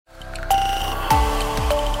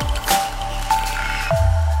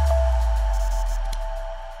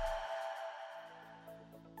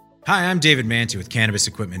Hi, I'm David Manti with Cannabis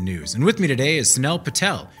Equipment News, and with me today is Sunil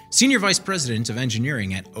Patel, Senior Vice President of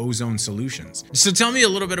Engineering at Ozone Solutions. So tell me a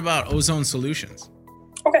little bit about Ozone Solutions.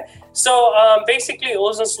 Okay, so basically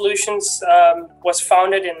Ozone Solutions was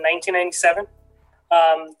founded in 1997.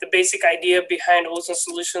 The basic idea behind Ozone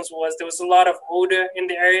Solutions was there was a lot of odor in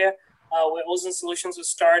the area where Ozone Solutions was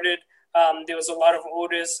started. There was a lot of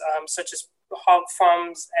odors such as hog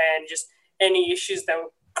farms and just any issues that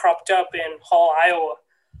cropped up in Hall, Iowa.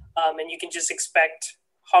 And you can just expect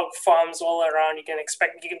hog farms all around. You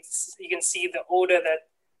can see the odor that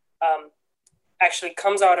actually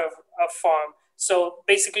comes out of a farm. So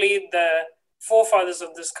basically, the forefathers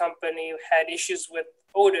of this company had issues with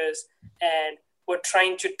odors and were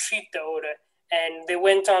trying to treat the odor. And they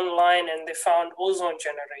went online and they found ozone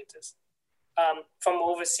generators from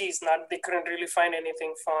overseas. They couldn't really find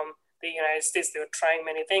anything from the United States. They were trying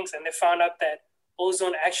many things, and they found out that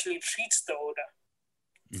ozone actually treats the odor.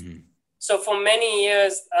 Mm-hmm. So for many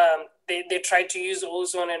years, they tried to use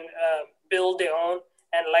ozone and build their own.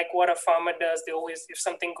 And like what a farmer does, they always, if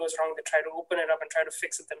something goes wrong, they try to open it up and try to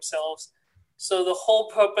fix it themselves. So the whole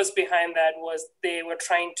purpose behind that was they were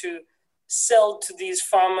trying to sell to these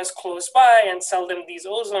farmers close by and sell them these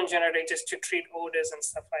ozone generators to treat odors and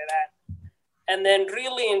stuff like that. And then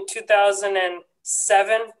really in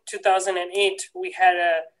 2007, 2008, we had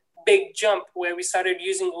a big jump where we started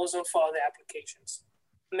using ozone for other applications.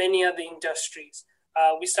 Many other industries.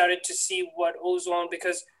 We started to see what ozone,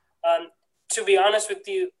 because to be honest with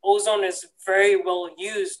you, ozone is very well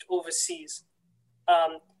used overseas.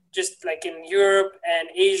 Just like in Europe and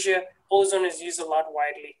Asia, ozone is used a lot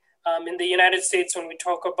widely. In the United States, when we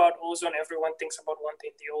talk about ozone, everyone thinks about one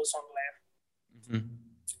thing, the ozone layer. Mm-hmm.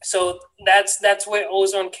 So that's where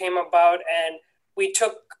ozone came about. And we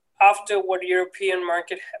took after what European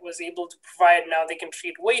market was able to provide. Now they can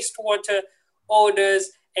treat wastewater,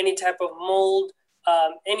 odors, any type of mold,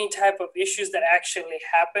 any type of issues that actually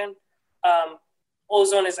happen.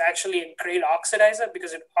 Ozone is actually a great oxidizer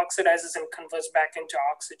because it oxidizes and converts back into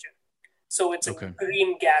oxygen. So it's a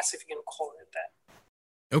green gas, if you can call it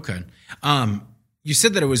that. Okay. You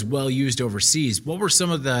said that it was well used overseas. What were some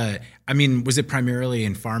of was it primarily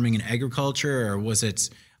in farming and agriculture, or was it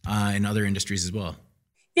in other industries as well?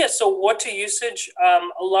 Yeah, so water usage,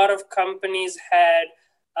 a lot of companies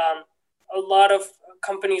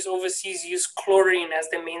overseas use chlorine as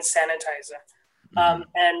their main sanitizer.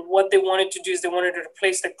 And what they wanted to do is they wanted to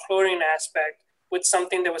replace the chlorine aspect with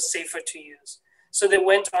something that was safer to use. So they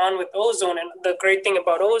went on with ozone. And the great thing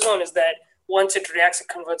about ozone is that once it reacts, it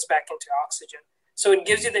converts back into oxygen. So it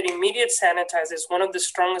gives you that immediate sanitizer. It's one of the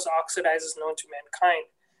strongest oxidizers known to mankind.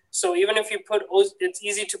 So even if you it's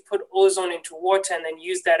easy to put ozone into water and then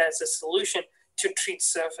use that as a solution to treat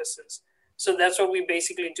surfaces. So that's what we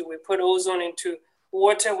basically do. We put ozone into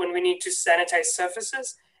water when we need to sanitize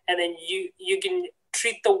surfaces. And then you can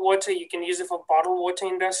treat the water. You can use it for bottled water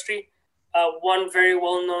industry. One very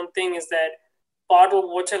well-known thing is that bottled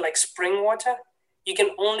water, like spring water, you can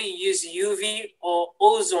only use UV or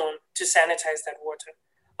ozone to sanitize that water.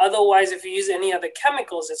 Otherwise, if you use any other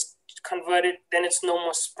chemicals, it's converted, then it's no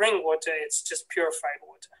more spring water. It's just purified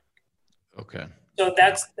water. Okay.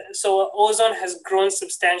 So ozone has grown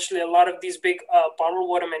substantially. A lot of these big bottled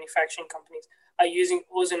water manufacturing companies are using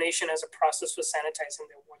ozonation as a process for sanitizing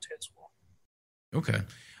their water as well. Okay.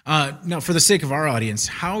 Now, for the sake of our audience,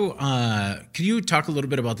 could you talk a little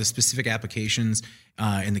bit about the specific applications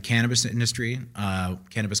in the cannabis industry,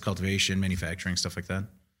 cannabis cultivation, manufacturing, stuff like that?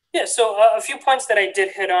 Yeah, so a few points that I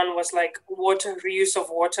did hit on was like water, reuse of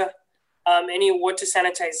water, any water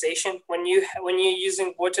sanitization. When you're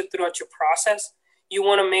using water throughout your process, you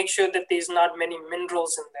want to make sure that there's not many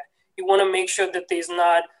minerals in there. You want to make sure that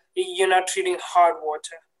you're not treating hard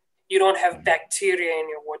water. You don't have bacteria in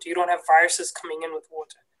your water. You don't have viruses coming in with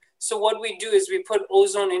water. So what we do is we put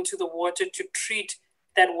ozone into the water to treat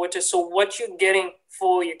that water. So what you're getting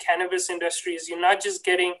for your cannabis industry is you're not just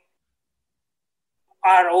getting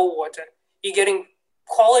RO water. You're getting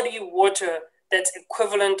quality water that's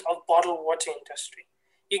equivalent of bottled water industry.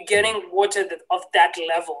 You're getting water of that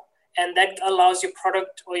level, and that allows your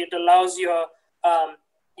product, or it allows your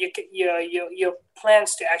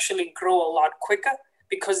plants to actually grow a lot quicker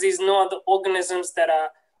because there's no other organisms that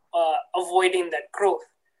are avoiding that growth.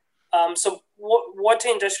 So water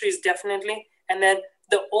industry is definitely, and then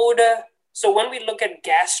the odor. So when we look at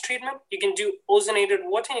gas treatment, you can do ozonated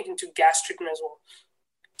water and you can do gas treatment as well.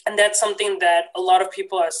 And that's something that a lot of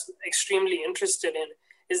people are extremely interested in,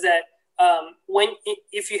 is that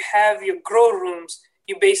if you have your grow rooms,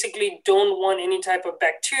 you basically don't want any type of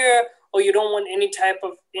bacteria or you don't want any type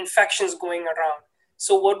of infections going around.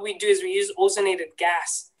 So what we do is we use ozonated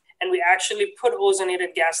gas, and we actually put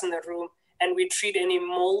ozonated gas in the room, and we treat any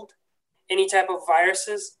mold, any type of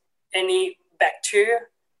viruses, any bacteria.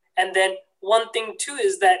 And then one thing too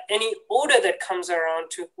is that any odor that comes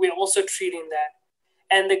around too, we're also treating that.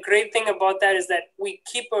 And the great thing about that is that we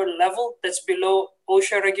keep a level that's below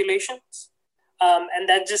OSHA regulations. And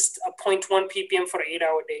that's just a 0.1 ppm for an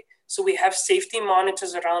 8-hour day. So we have safety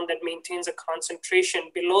monitors around that maintains a concentration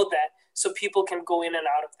below that, so people can go in and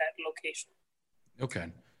out of that location. Okay.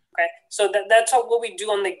 Okay. So that's what we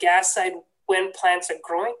do on the gas side when plants are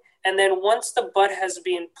growing. And then once the bud has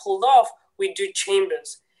been pulled off, we do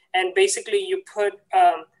chambers. And basically you put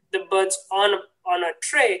the buds on a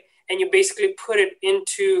tray, and you basically put it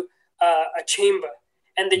into a chamber.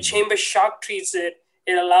 And the chamber shock treats it.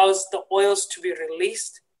 It allows the oils to be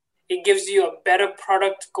released. It gives you a better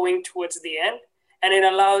product going towards the end. And it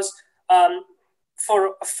allows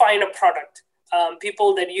for a finer product.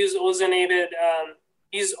 People that use ozonated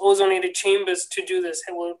chambers to do this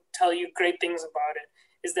will tell you great things about it.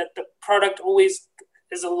 Is that the product always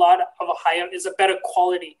is a better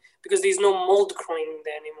quality, because there's no mold growing in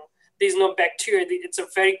there anymore. There's no bacteria. It's a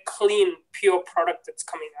very clean, pure product that's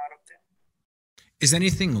coming out of there. Is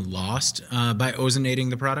anything lost by ozonating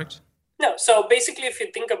the product? No. So basically, if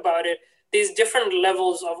you think about it, there's different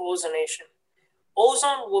levels of ozonation.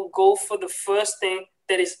 Ozone will go for the first thing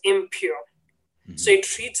that is impure. Mm-hmm. So it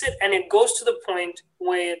treats it, and it goes to the point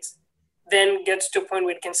where it then gets to a point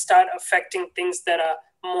where it can start affecting things that are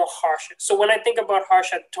more harsh. So when I think about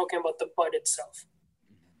harsh, I'm talking about the bud itself.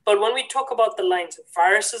 But when we talk about the lines,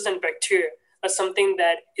 viruses and bacteria are something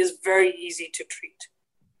that is very easy to treat.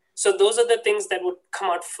 So those are the things that would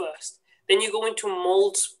come out first. Then you go into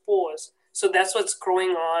mold spores. So that's what's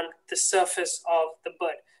growing on the surface of the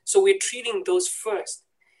bud. So we're treating those first.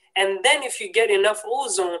 And then if you get enough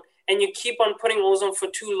ozone and you keep on putting ozone for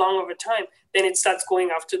too long of a time, then it starts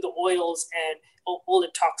going after the oils and all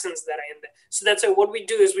the toxins that are in there. So that's what we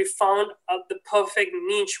do is we found the perfect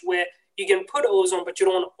niche where you can put ozone, but you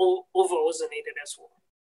don't want to over-ozonate it as well.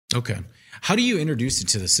 Okay. How do you introduce it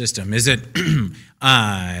to the system? Is it,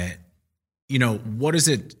 what is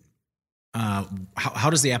it? How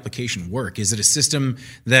does the application work? Is it a system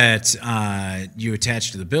that you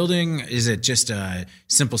attach to the building? Is it just a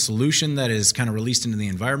simple solution that is kind of released into the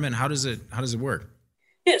environment? How does it work?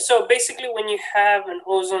 Yeah. So basically, when you have an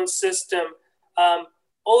ozone system,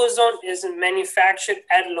 ozone is manufactured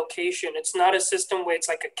at a location. It's not a system where it's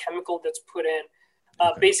like a chemical that's put in.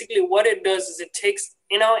 Okay. Basically, what it does is it takes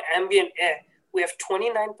in our ambient air, we have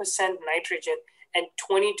 29% nitrogen and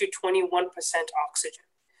 20 to 21% oxygen.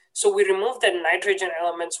 So we remove that nitrogen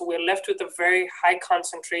element, so we're left with a very high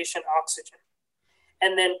concentration oxygen.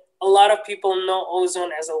 And then a lot of people know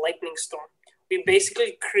ozone as a lightning storm. We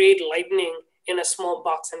basically create lightning in a small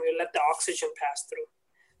box, and we let the oxygen pass through.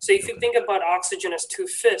 So if you think about oxygen as two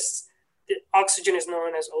fists, the oxygen is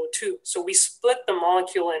known as O2. So we split the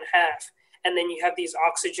molecule in half, and then you have these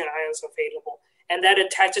oxygen ions available. And that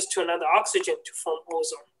attaches to another oxygen to form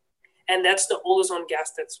ozone. And that's the ozone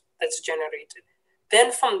gas that's generated.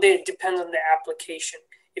 Then from there, it depends on the application.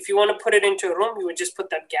 If you want to put it into a room, you would just put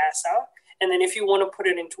that gas out. And then if you want to put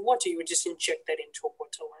it into water, you would just inject that into a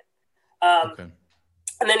water line. Okay.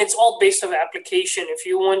 And then it's all based on application. If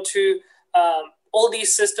you want to, all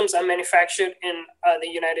these systems are manufactured in the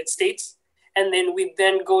United States. And then we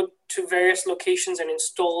then go to various locations and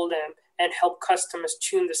install them and help customers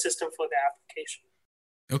tune the system for the application.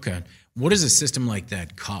 Okay. What does a system like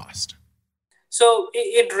that cost? So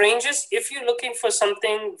it ranges. If you're looking for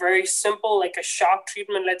something very simple, like a shock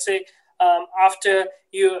treatment, let's say after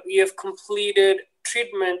you have completed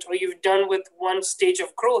treatment or you've done with one stage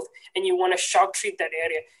of growth and you want to shock treat that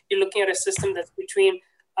area, you're looking at a system that's between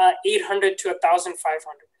 800 to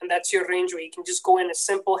 1,500. And that's your range where you can just go in a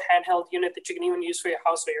simple handheld unit that you can even use for your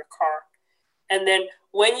house or your car. And then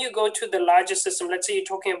when you go to the larger system, let's say you're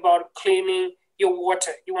talking about cleaning your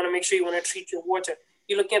water, you want to make sure you want to treat your water,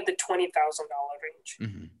 you're looking at the $20,000 range.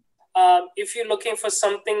 Mm-hmm. If you're looking for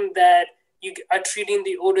something that you are treating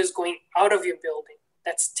the odors going out of your building,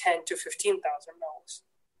 that's $10,000 to $15,000.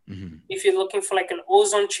 Mm-hmm. If you're looking for like an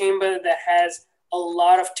ozone chamber that has a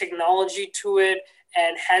lot of technology to it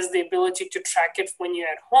and has the ability to track it when you're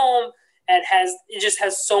at home and it just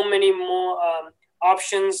has so many more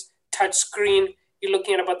options, touch screen, you're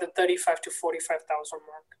looking at about the $35,000 to $45,000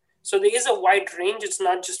 mark. So there is a wide range. It's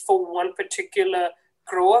not just for one particular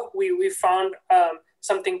grower. We found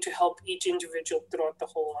something to help each individual throughout the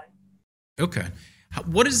whole line. Okay.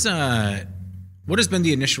 What has been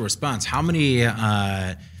the initial response? How many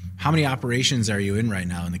operations are you in right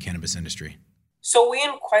now in the cannabis industry? So we're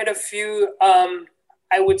in quite a few.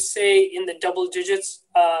 I would say in the double digits.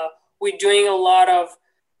 We're doing a lot of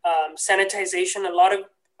sanitization. A lot of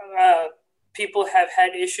people have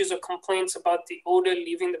had issues or complaints about the odor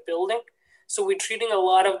leaving the building. So we're treating a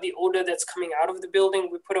lot of the odor that's coming out of the building.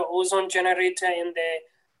 We put an ozone generator in the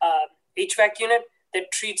HVAC unit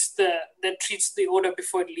that treats the odor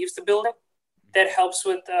before it leaves the building. That helps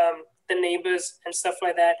with the neighbors and stuff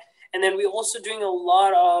like that. And then we're also doing a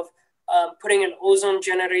lot of putting an ozone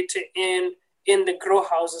generator in the grow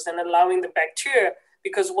houses and allowing the bacteria,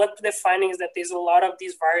 because what they're finding is that there's a lot of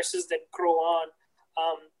these viruses that grow on,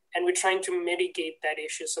 and we're trying to mitigate that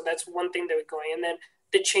issue. So that's one thing that we're going. And then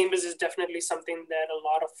the chambers is definitely something that a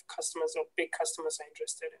lot of customers or big customers are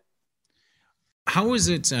interested in. How is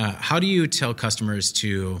it? How do you tell customers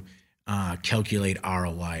to calculate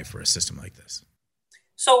ROI for a system like this?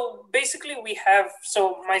 So basically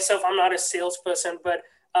myself, I'm not a salesperson, but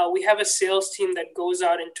we have a sales team that goes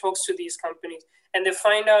out and talks to these companies, and they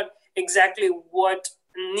find out exactly what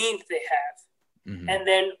need they have. Mm-hmm. And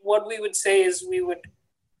then what we would say is we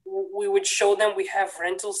would show them we have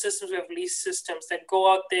rental systems, we have lease systems that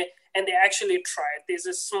go out there and they actually try it. There's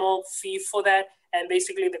a small fee for that. And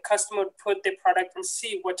basically the customer would put their product and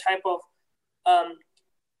see what type of,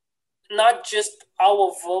 not just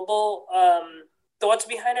our verbal thoughts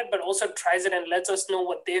behind it, but also tries it and lets us know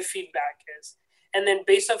what their feedback is. And then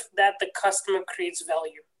based off that, the customer creates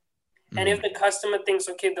value. Mm-hmm. And if the customer thinks,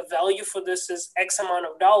 okay, the value for this is X amount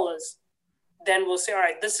of dollars, then we'll say, all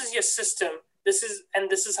right, this is your system. This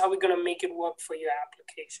is how we're going to make it work for your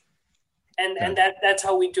application. And that's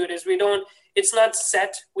how we do it. It's not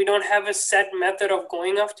set. We don't have a set method of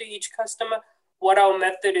going after each customer. What our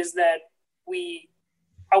method is that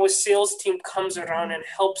our sales team comes around and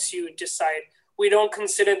helps you decide. We don't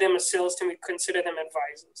consider them a sales team. We consider them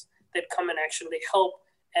advisors that come and actually help.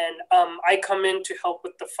 And I come in to help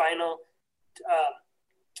with the final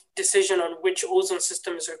decision on which ozone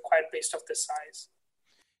system is required based off the size.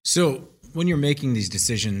 So when you're making these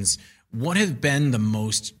decisions, what have been the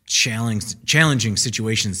most challenging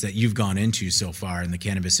situations that you've gone into so far in the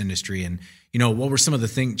cannabis industry? And, what were some of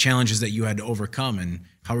the challenges that you had to overcome, and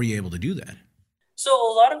how were you able to do that? So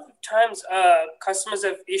a lot of times customers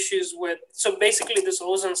have issues with, so basically this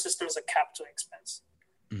ozone system is a capital expense.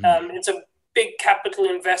 Mm-hmm. It's a big capital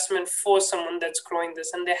investment for someone that's growing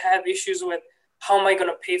this, and they have issues with, how am I going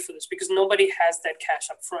to pay for this? Because nobody has that cash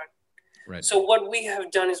up front. Right. So what we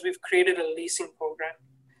have done is we've created a leasing program.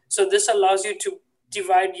 So this allows you to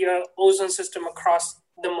divide your ozone system across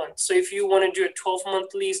the month. So if you want to do a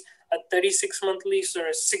 12-month lease, a 36-month lease, or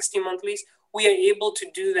a 60-month lease, we are able to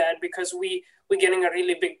do that because we're getting a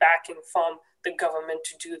really big backing from the government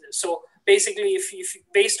to do this. So basically, if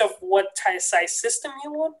based off what size system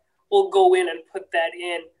you want, we'll go in and put that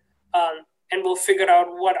in, and we'll figure out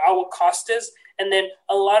what our cost is. And then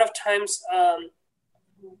a lot of times,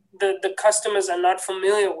 the customers are not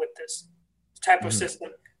familiar with this type of system.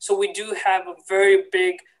 So we do have a very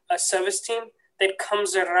big service team that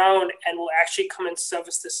comes around and will actually come and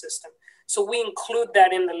service the system. So we include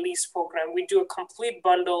that in the lease program. We do a complete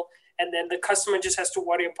bundle, and then the customer just has to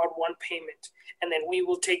worry about one payment. And then we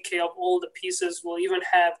will take care of all the pieces. We'll even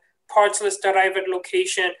have parts list arrive at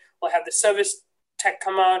location. We'll have the service tech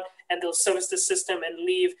come out, and they'll service the system and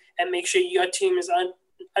leave and make sure your team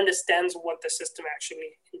understands what the system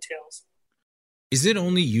actually entails. Is it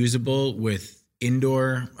only usable with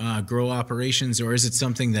indoor grow operations, or is it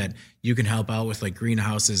something that you can help out with, like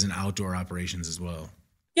greenhouses and outdoor operations as well?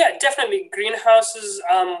 Yeah, definitely. Greenhouses,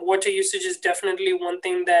 water usage is definitely one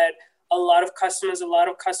thing that a lot of customers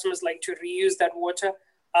like to reuse that water.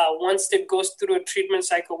 Once it goes through a treatment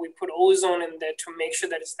cycle, we put ozone in there to make sure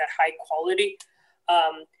that it's that high quality.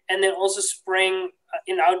 And then also spraying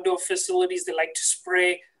in outdoor facilities, they like to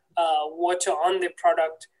spray water on their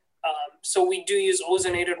product. So we do use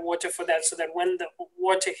ozonated water for that, so that when the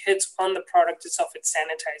water hits on the product itself, it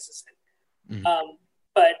sanitizes it. Mm-hmm.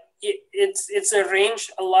 But it's a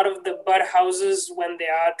range. A lot of the bud houses, when they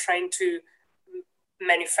are trying to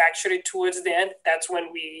manufacture it towards the end, that's where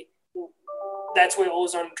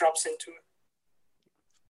ozone drops into it.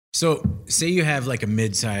 So say you have like a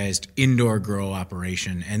mid-sized indoor grow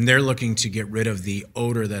operation, and they're looking to get rid of the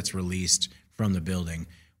odor that's released from the building.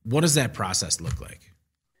 What does that process look like?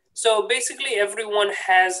 So basically everyone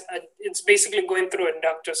it's basically going through a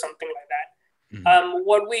duct or something like that. Mm-hmm.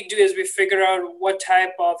 What we do is we figure out what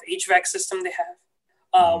type of HVAC system they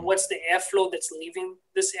have, what's the airflow that's leaving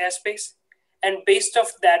this airspace. And based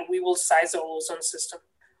off that, we will size the ozone system.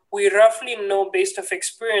 We roughly know based off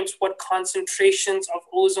experience what concentrations of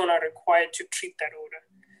ozone are required to treat that odor.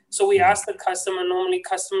 So we ask the customer, normally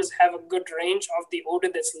customers have a good range of the odor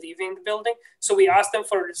that's leaving the building. So we ask them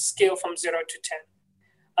for a scale from 0 to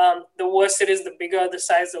 10. The worse it is, the bigger the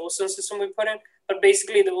size the ozone system we put in. But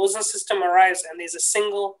basically the ozone system arrives and there's a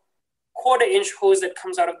single quarter-inch hose that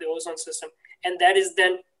comes out of the ozone system. And that is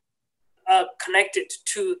then connected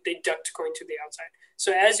to the duct going to the outside.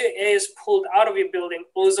 So as your air is pulled out of your building,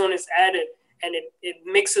 ozone is added and it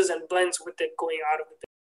mixes and blends with it going out of the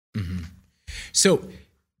building. Mm-hmm. So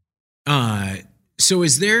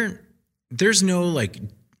is there's no, like,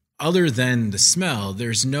 other than the smell,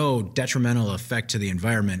 there's no detrimental effect to the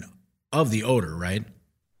environment of the odor, right?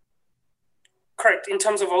 Correct. In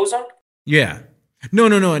terms of ozone? Yeah. No,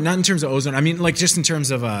 not in terms of ozone. I mean, like, just in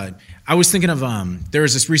terms of, I was thinking of, there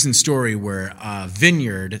was this recent story where a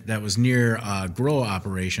vineyard that was near a grow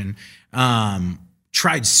operation,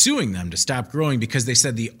 tried suing them to stop growing because they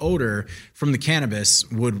said the odor from the cannabis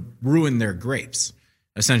would ruin their grapes,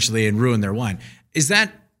 essentially, and ruin their wine. Is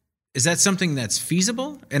that something that's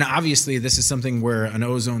feasible? And obviously this is something where an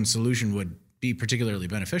ozone solution would be particularly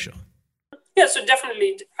beneficial. Yeah, so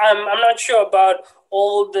definitely. I'm not sure about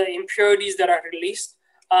all the impurities that are released,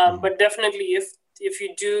 but definitely if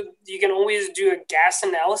you do, you can always do a gas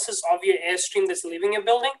analysis of your airstream that's leaving your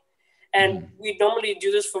building. And we normally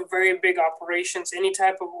do this for very big operations, any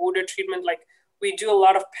type of odor treatment. Like we do a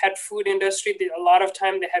lot of pet food industry. A lot of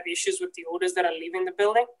time they have issues with the odors that are leaving the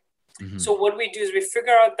building. Mm-hmm. So what we do is we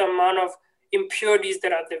figure out the amount of impurities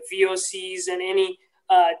that are the VOCs and any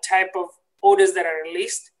type of odors that are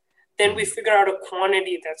released. Then we figure out a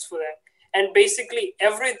quantity that's for that. And basically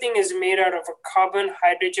everything is made out of a carbon,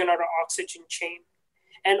 hydrogen, or an oxygen chain.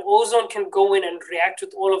 And ozone can go in and react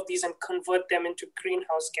with all of these and convert them into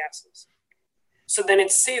greenhouse gases. So then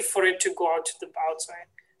it's safe for it to go out to the outside.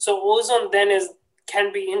 So ozone then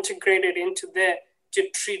can be integrated into there to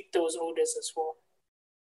treat those odors as well.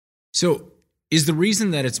 So is the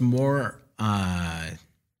reason that it's more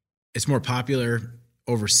popular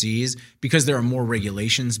overseas because there are more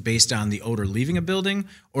regulations based on the odor leaving a building,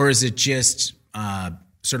 or is it just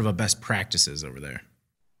sort of a best practices over there?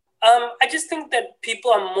 I just think that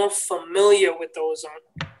people are more familiar with ozone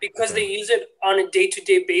because they use it on a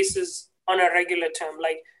day-to-day basis on a regular term.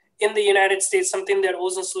 Like in the United States, something that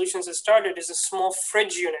Ozone Solutions has started is a small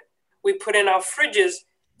fridge unit. We put in our fridges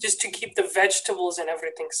just to keep the vegetables and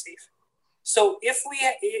everything safe. So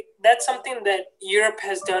that's something that Europe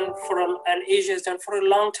has done and Asia has done for a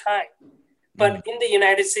long time. But in the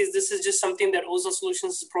United States, this is just something that Ozone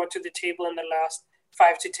Solutions has brought to the table in the last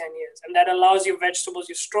 5 to 10 years. And that allows your vegetables,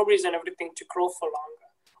 your strawberries and everything to grow for longer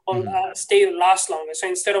or last longer. So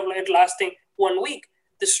instead of it lasting 1 week,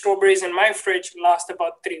 the strawberries in my fridge last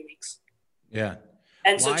about 3 weeks. Yeah.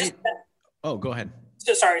 And so just that, go ahead.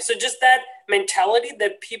 So just that mentality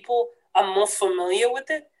that people are more familiar with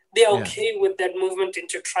it, they're okay with that movement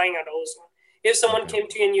into trying out ozone. If someone came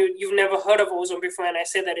to you and you've never heard of ozone before, and I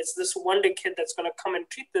say that it's this wonder kid that's going to come and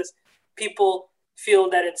treat this, people feel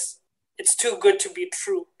that it's too good to be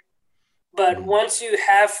true. But once you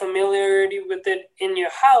have familiarity with it in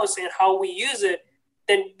your house and how we use it,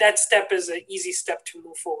 then that step is an easy step to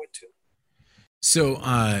move forward to. So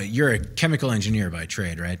you're a chemical engineer by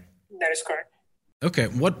trade, right? That is correct. Okay.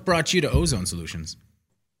 What brought you to Ozone Solutions?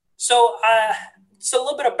 So a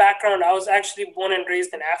little bit of background. I was actually born and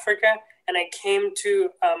raised in Africa, and I came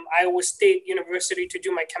to Iowa State University to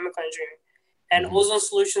do my chemical engineering. And Ozone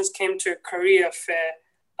Solutions came to a career fair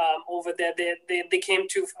over there. They came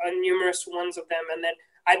to numerous ones of them, and then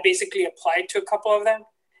I basically applied to a couple of them.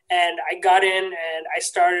 And I got in and I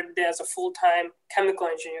started there as a full-time chemical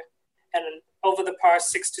engineer. And over the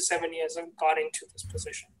past 6 to 7 years, I've got into this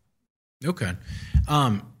position. Okay.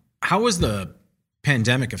 How has the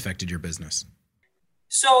pandemic affected your business?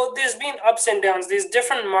 So there's been ups and downs. There's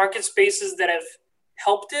different market spaces that have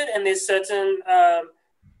helped it, and there's certain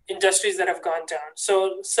industries that have gone down.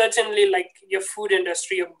 So certainly like your food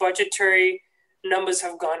industry, your budgetary numbers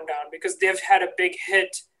have gone down because they've had a big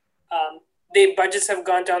hit. Their budgets have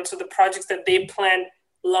gone down. So the projects that they planned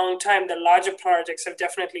long time, the larger projects have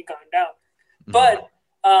definitely gone down. But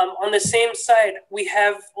on the same side, we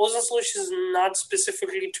have Ozone Solutions not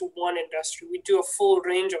specifically to one industry. We do a full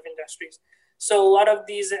range of industries. So a lot of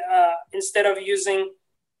these, instead of using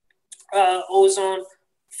ozone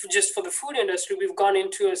just for the food industry, we've gone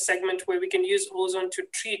into a segment where we can use ozone to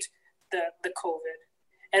treat the COVID.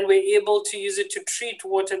 And we're able to use it to treat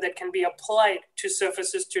water that can be applied to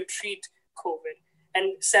surfaces to treat COVID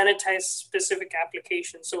and sanitize specific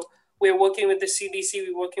applications. So we're working with the CDC,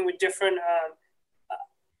 we're working with different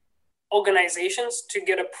organizations to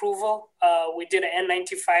get approval. We did an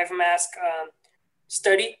N95 mask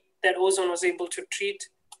study that ozone was able to treat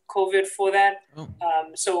COVID for that. Oh.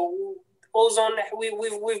 So ozone,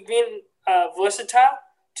 we've been versatile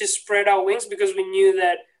to spread our wings because we knew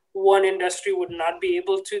that one industry would not be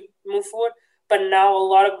able to move forward. But now a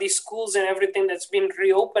lot of these schools and everything that's been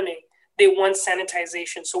reopening, they want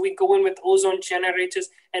sanitization. So we go in with ozone generators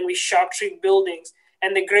and we shock treat buildings.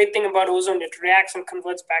 And the great thing about ozone, it reacts and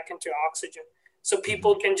converts back into oxygen. So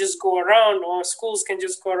people can just go around, or schools can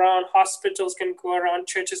just go around, hospitals can go around,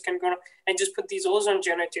 churches can go around, and just put these ozone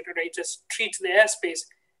generators, treat the airspace,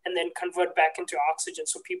 and then convert back into oxygen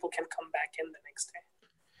so people can come back in the next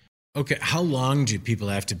day. Okay, how long do people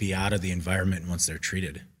have to be out of the environment once they're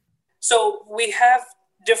treated? So we have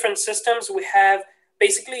different systems. We have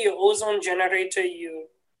basically your ozone generator, you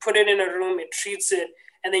put it in a room, it treats it,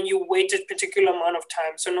 and then you wait a particular amount of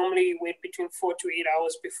time. So normally you wait between 4 to 8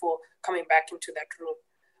 hours before coming back into that room.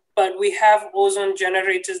 But we have ozone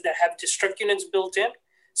generators that have destruct units built in.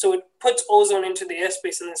 So it puts ozone into the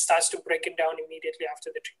airspace and then starts to break it down immediately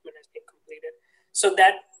after the treatment has been completed. So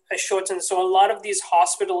that shortens. So a lot of these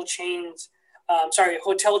hotel chains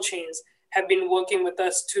have been working with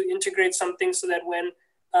us to integrate something so that when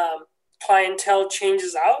clientele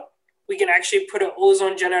changes out, we can actually put an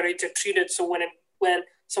ozone generator treated. So when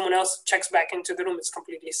someone else checks back into the room, it's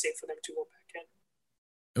completely safe for them to go back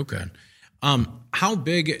in. Okay. How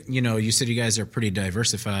big, you said you guys are pretty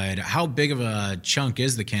diversified. How big of a chunk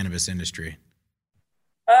is the cannabis industry?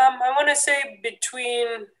 I want to say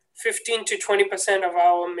between 15 to 20% of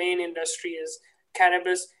our main industry is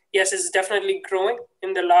cannabis. Yes, it's definitely growing.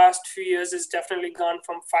 In the last few years, it's definitely gone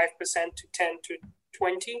from 5% to 10 to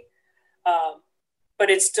 20. But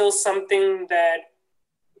it's still something that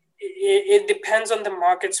it depends on the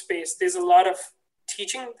market space. There's a lot of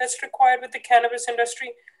teaching that's required with the cannabis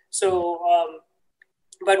industry. So,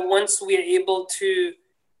 but once we are able to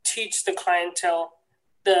teach the clientele,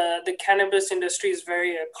 the cannabis industry is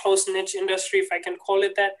very a close niche industry, if I can call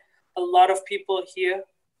it that. A lot of people hear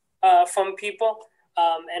from people,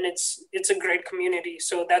 and it's a great community.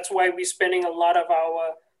 So that's why we're spending a lot of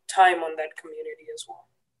our time on that community as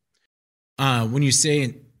well. When you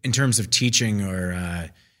say in terms of teaching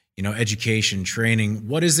or education, training,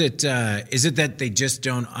 what is it? Is it that they just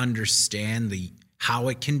don't understand how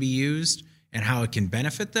it can be used and how it can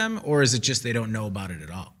benefit them, or is it just they don't know about it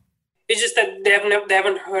at all? It's just that they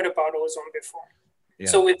haven't heard about ozone before. Yeah.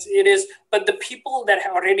 So it is, but the people that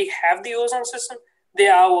already have the ozone system, they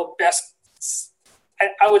are our best.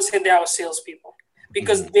 I would say they are our salespeople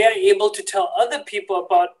because they are able to tell other people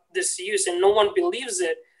about this use, and no one believes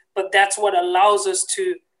it. But that's what allows us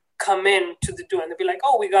to come in to the door and they'll be like,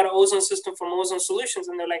 "Oh, we got an ozone system from Ozone Solutions,"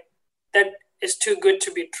 and they're like, "That is too good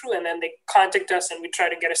to be true." And then they contact us, and we try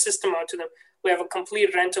to get a system out to them. We have a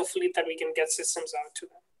complete rental fleet that we can get systems out to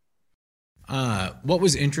them. What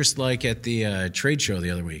was interest like at the trade show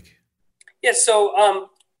the other week? Yeah, so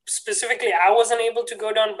specifically, I wasn't able to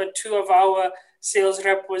go down, but two of our sales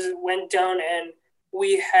rep went down, and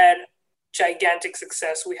we had gigantic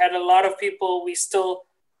success. We had a lot of people. We still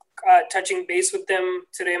touching base with them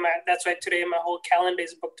today. That's why today my whole calendar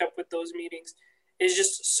is booked up with those meetings. It's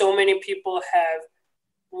just so many people have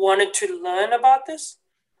wanted to learn about this.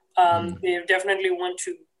 They definitely want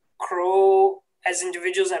to grow as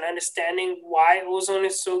individuals and understanding why ozone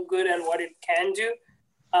is so good and what it can do.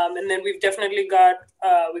 And then we've definitely got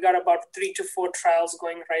about 3 to 4 trials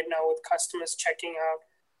going right now with customers checking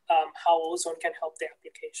out how ozone can help the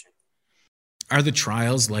application. Are the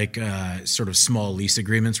trials like sort of small lease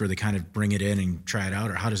agreements where they kind of bring it in and try it out,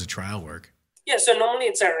 or how does a trial work? Yeah, so normally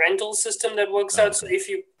it's a rental system that works out. So if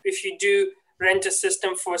you do rent a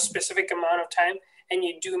system for a specific amount of time and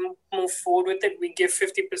you do move forward with it, we give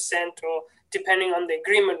 50%, or depending on the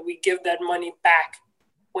agreement, we give that money back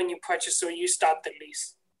when you purchase or you start the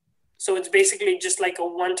lease. So it's basically just like a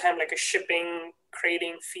one-time, like a shipping,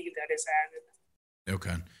 crating fee that is added.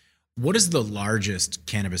 Okay. What is the largest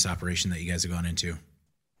cannabis operation that you guys have gone into?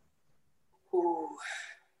 Ooh.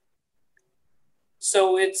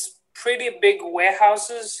 So it's pretty big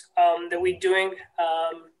warehouses that we're doing.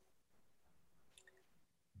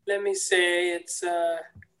 Let me say it's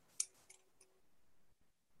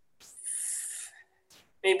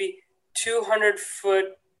maybe 200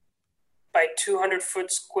 foot by 200 foot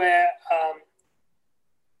square.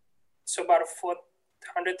 So about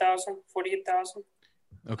 48,000.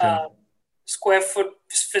 Okay. Square foot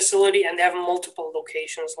facility, and they have multiple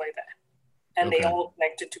locations like that, and they all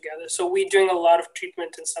connected together. So we're doing a lot of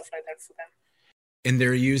treatment and stuff like that for them. And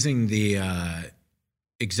they're using the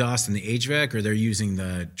exhaust and the HVAC, or they're using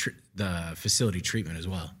the facility treatment as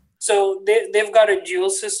well? So they've got a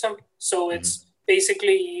dual system. So it's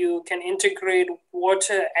basically you can integrate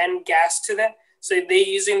water and gas to that. So they're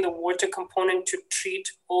using the water component to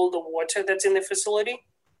treat all the water that's in the facility.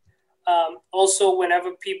 Also,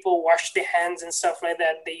 whenever people wash their hands and stuff like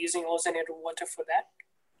that, they're using ozonated water for that.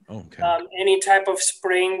 Okay. Any type of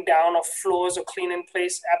spraying down of floors or clean in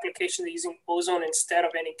place application, they're using ozone instead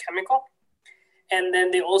of any chemical. And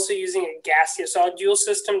then they're also using a gas here. So our dual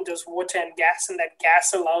system does water and gas, and that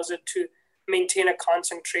gas allows it to maintain a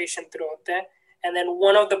concentration throughout there. And then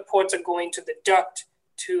one of the ports are going to the duct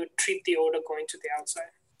to treat the odor going to the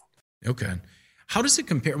outside. Okay. How does it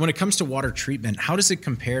compare when it comes to water treatment? How does it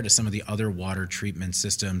compare to some of the other water treatment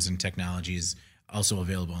systems and technologies also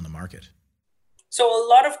available on the market? So a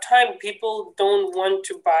lot of time people don't want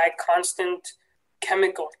to buy constant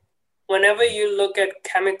chemical. Whenever you look at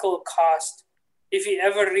chemical cost, if you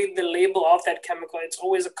ever read the label of that chemical, it's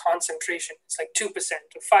always a concentration. It's like 2%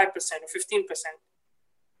 or 5% or 15%.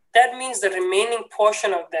 That means the remaining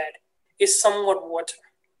portion of that is somewhat water.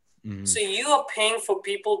 Mm-hmm. So you are paying for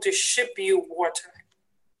people to ship you water.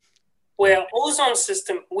 Where ozone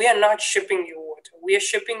system, we are not shipping you water. We are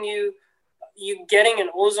shipping you getting an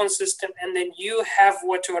ozone system, and then you have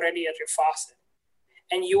water already at your faucet.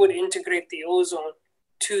 And you would integrate the ozone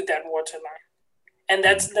to that water line. And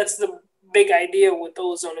that's the big idea with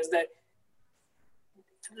ozone, is that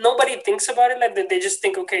nobody thinks about it like that. They just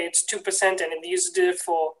think, okay, it's 2% and it used it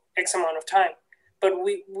for X amount of time. But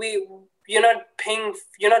you're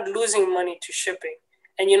not losing money to shipping,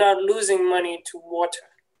 and you're not losing money to water.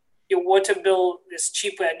 Your water bill is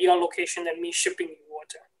cheaper at your location than me shipping you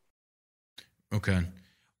water. Okay.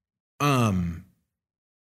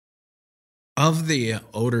 Of the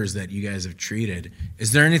odors that you guys have treated,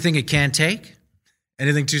 is there anything it can't take?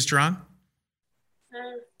 Anything too strong?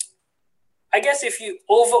 I guess if you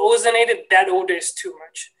over-ozonate it, that odor is too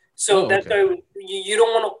much. So that's why you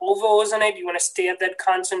don't want to over-ozonate. You want to stay at that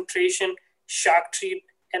concentration, shock treat,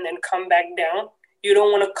 and then come back down. You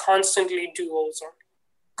don't want to constantly do ozone.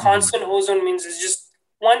 Constant ozone means it's just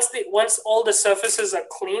once all the surfaces are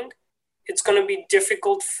cleaned, it's going to be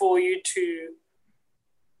difficult for you to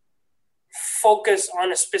focus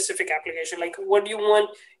on a specific application. Like what you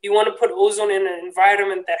want to put ozone in an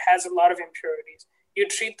environment that has a lot of impurities. You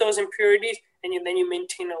treat those impurities, and then you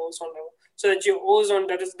maintain an ozone level so that your ozone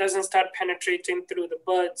doesn't start penetrating through the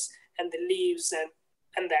buds and the leaves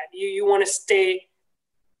and that. You want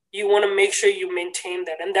to make sure you maintain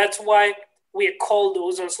that. And that's why we are called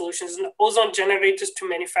ozone solutions. And ozone generators, to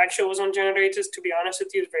manufacture ozone generators, to be honest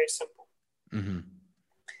with you, is very simple. Mm-hmm.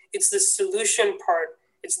 It's the solution part.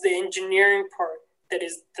 It's the engineering part that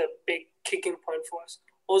is the big kicking point for us.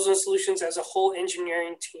 Ozone Solutions as a whole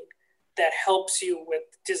engineering team that helps you with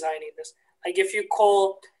designing this. Like if you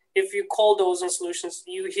call the Ozone Solutions,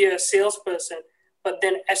 you hear a salesperson, but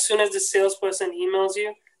then as soon as the salesperson emails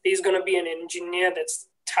you, there's going to be an engineer that's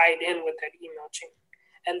tied in with that email chain.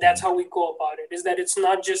 And that's how we go about it, is that it's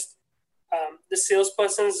not just the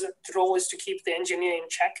salesperson's role is to keep the engineer in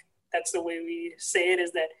check. That's the way we say it,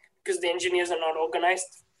 is that because the engineers are not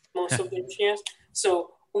organized, most of the engineers.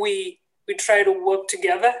 So we try to work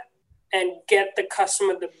together and get the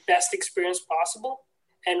customer the best experience possible,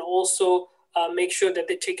 and also make sure that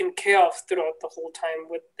they're taken care of throughout the whole time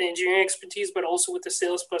with the engineering expertise, but also with the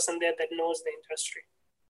salesperson there that knows the industry.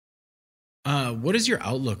 What is your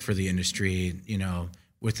outlook for the industry,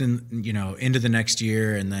 within, into the next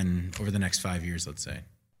year and then over the next 5 years, let's say?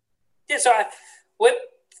 Yeah, so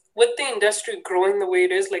with the industry growing the way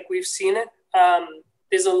it is, like we've seen it,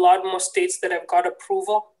 there's a lot more states that have got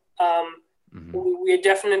approval. We are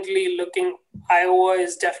definitely looking, Iowa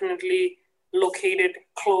is definitely located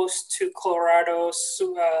close to Colorado,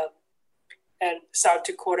 and South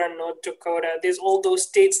Dakota, North Dakota. There's all those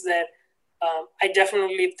states that I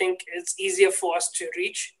definitely think it's easier for us to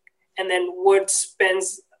reach. And then word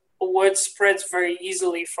spreads very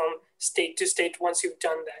easily from state to state once you've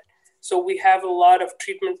done that. So we have a lot of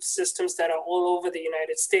treatment systems that are all over the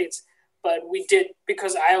United States. But we did,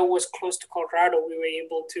 because Iowa was close to Colorado, we were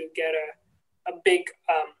able to get a big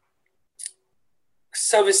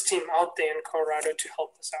service team out there in Colorado to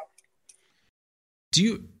help us out.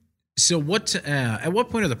 At what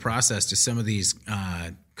point of the process do some of these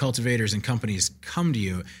cultivators and companies come to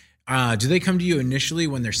you? Do they come to you initially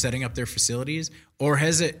when they're setting up their facilities, or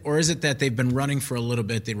is it that they've been running for a little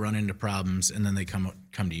bit, they run into problems, and then they come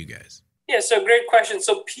to you guys? Yeah, so great question.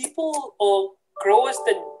 So people or growers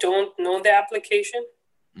that don't know the application,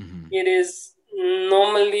 it is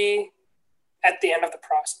normally at the end of the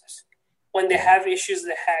process. When they have issues,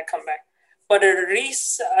 they come back. But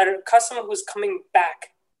a customer who's coming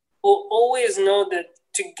back will always know that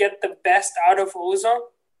to get the best out of ozone,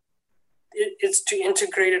 it's to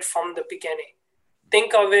integrate it from the beginning.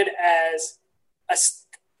 Think of it as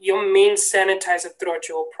your main sanitizer throughout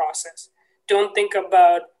your whole process. Don't think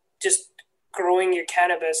about just growing your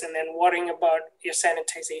cannabis and then worrying about your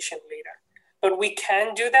sanitization later. But we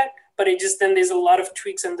can do that, but then there's a lot of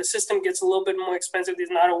tweaks and the system gets a little bit more expensive. There's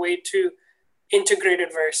not a way to integrate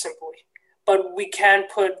it very simply. But we can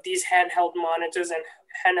put these handheld monitors and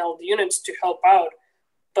handheld units to help out.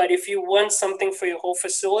 But if you want something for your whole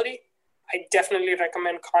facility, I definitely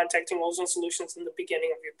recommend contacting Ozone Solutions in the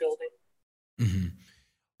beginning of your building.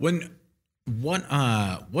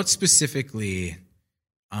 What specifically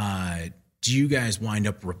do you guys wind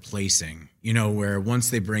up replacing? Where once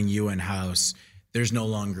they bring you in house, there's no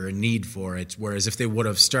longer a need for it. Whereas if they would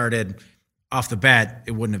have started off the bat,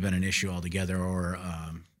 it wouldn't have been an issue altogether, or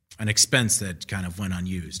an expense that kind of went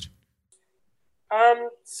unused.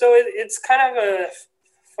 So it's kind of a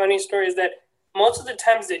funny story, is that most of the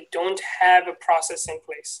times they don't have a process in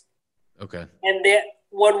place. Okay. And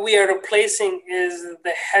what we are replacing is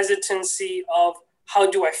the hesitancy of, how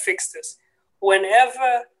do I fix this?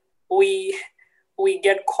 Whenever we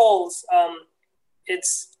get calls,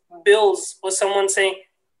 it's bills or someone saying,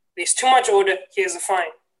 there's too much odor, here's a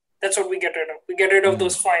fine. That's what we get rid of. We get rid of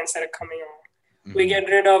those fines that are coming on. We get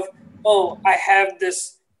rid of, I have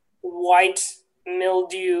this white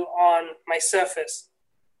mildew on my surface.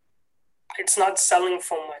 It's not selling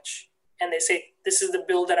for much. And they say, this is the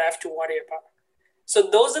bill that I have to worry about. So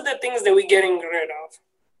those are the things that we're getting rid of.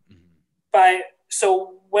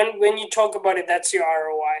 So when you talk about it, that's your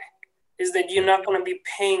ROI, is that you're not going to be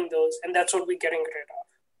paying those. And that's what we're getting rid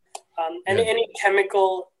of. Any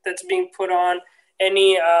chemical that's being put on,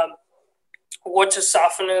 any water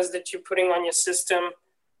softeners that you're putting on your system,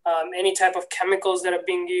 any type of chemicals that are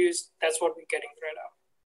being used, that's what we're getting rid of.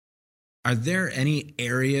 Are there any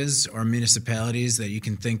areas or municipalities that you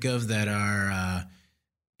can think of that are,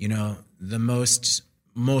 the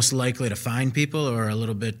most likely to find people, or a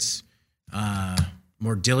little bit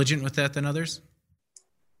more diligent with that than others?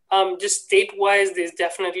 Just state-wise, there's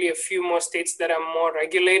definitely a few more states that are more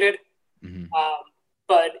regulated.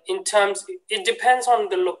 But it depends on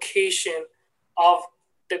the location of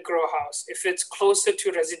the grow house. If it's closer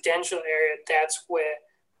to residential area, that's where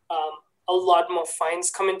a lot more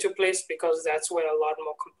fines come into place, because that's where a lot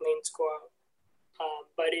more complaints go out.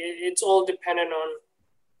 But it's all dependent on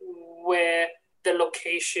where the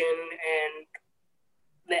location and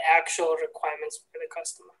the actual requirements for the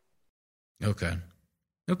customer. Okay.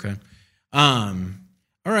 All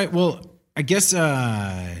right. Well, I guess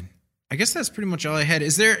that's pretty much all I had.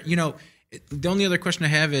 Is there, the only other question I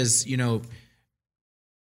have is,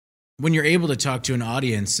 when you're able to talk to an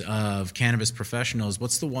audience of cannabis professionals,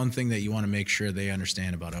 what's the one thing that you want to make sure they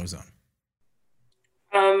understand about Ozone?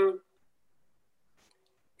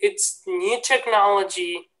 It's new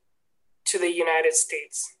technology to the United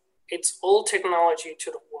States. It's old technology to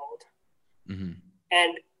the world.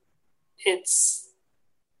 And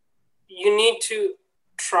you need to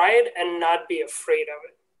try it and not be afraid of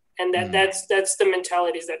it. And that's the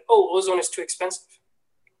mentality, is that, ozone is too expensive.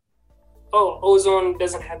 Ozone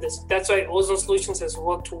doesn't have this. That's why Ozone Solutions has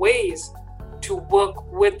worked ways to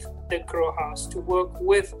work with the grow house, to work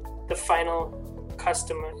with the final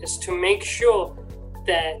customer, is to make sure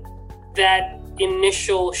that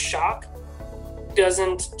initial shock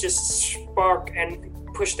doesn't just spark and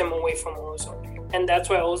push them away from ozone. And that's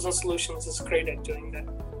why Ozone Solutions is great at doing that.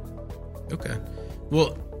 Okay.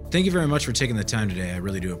 Well, thank you very much for taking the time today. I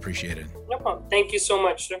really do appreciate it. No problem. Thank you so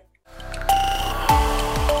much, sir.